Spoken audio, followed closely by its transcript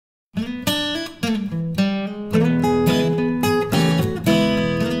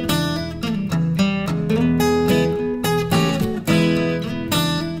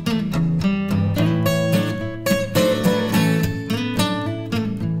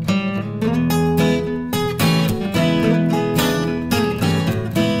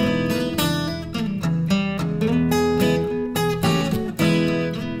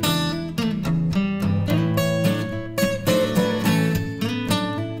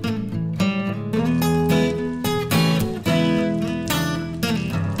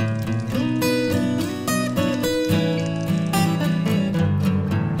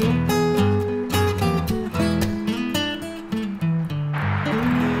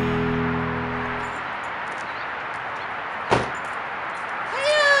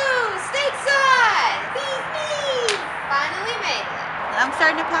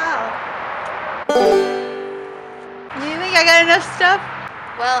got enough stuff?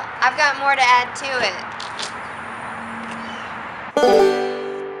 Well, I've got more to add to it.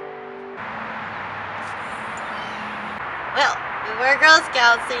 Well, we were Girl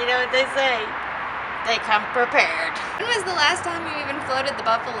Scouts, so you know what they say. They come prepared. When was the last time you even floated the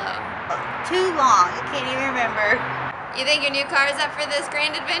Buffalo? Too long. I can't even remember. You think your new car is up for this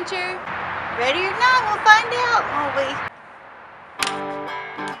grand adventure? Ready or not, we'll find out, won't we?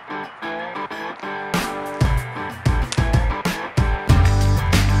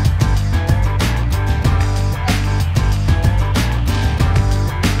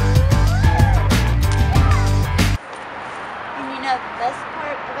 And you know the best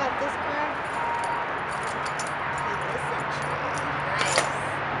part about this car? Nice.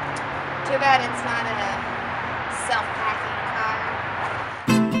 Too bad it's not a self-packing car.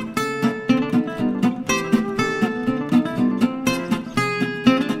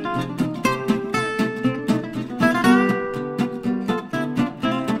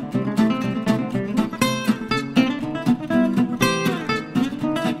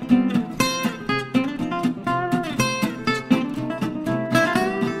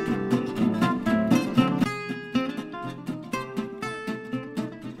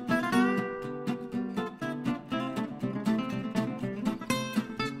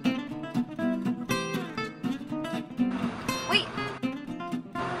 Wait,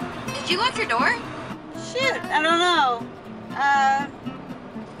 did you lock your door? Shoot, I don't know.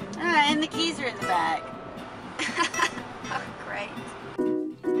 And the keys are in the bag. Oh, great.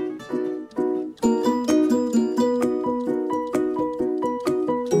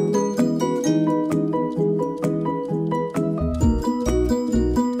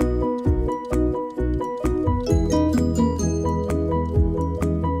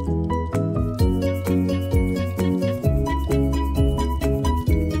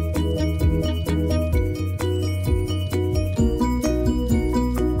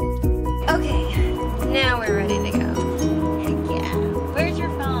 Now we're ready to go. Heck yeah. Where's your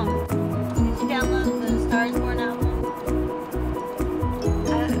phone? Did you download the Stars Born album?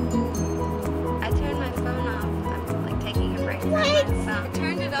 I turned my phone off. I'm like taking a break from my phone. I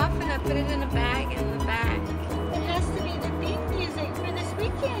turned it off and I put it in a bag in the back. It has to be the theme music for this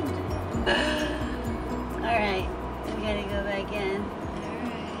weekend. Alright, we gotta go back in.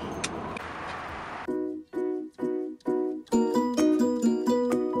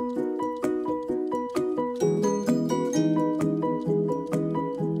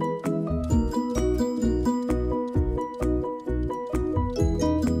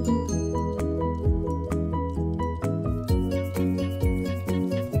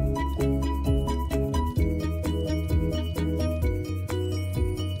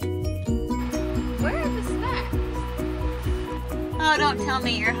 Where are the snacks? Oh, don't tell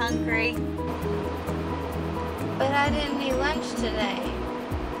me you're hungry. But I didn't eat lunch today.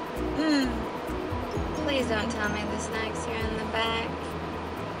 Hmm. Please don't tell me the snacks are in the back.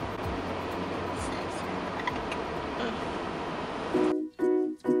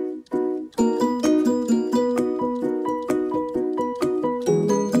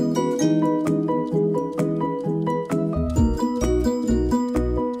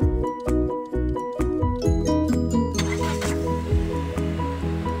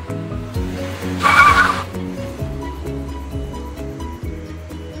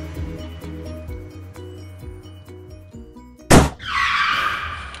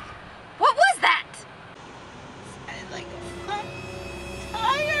 What was that? Sounded like a flat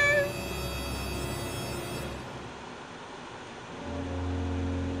tire.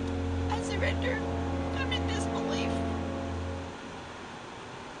 I surrender. I'm in disbelief.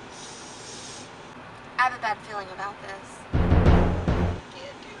 I have a bad feeling about this.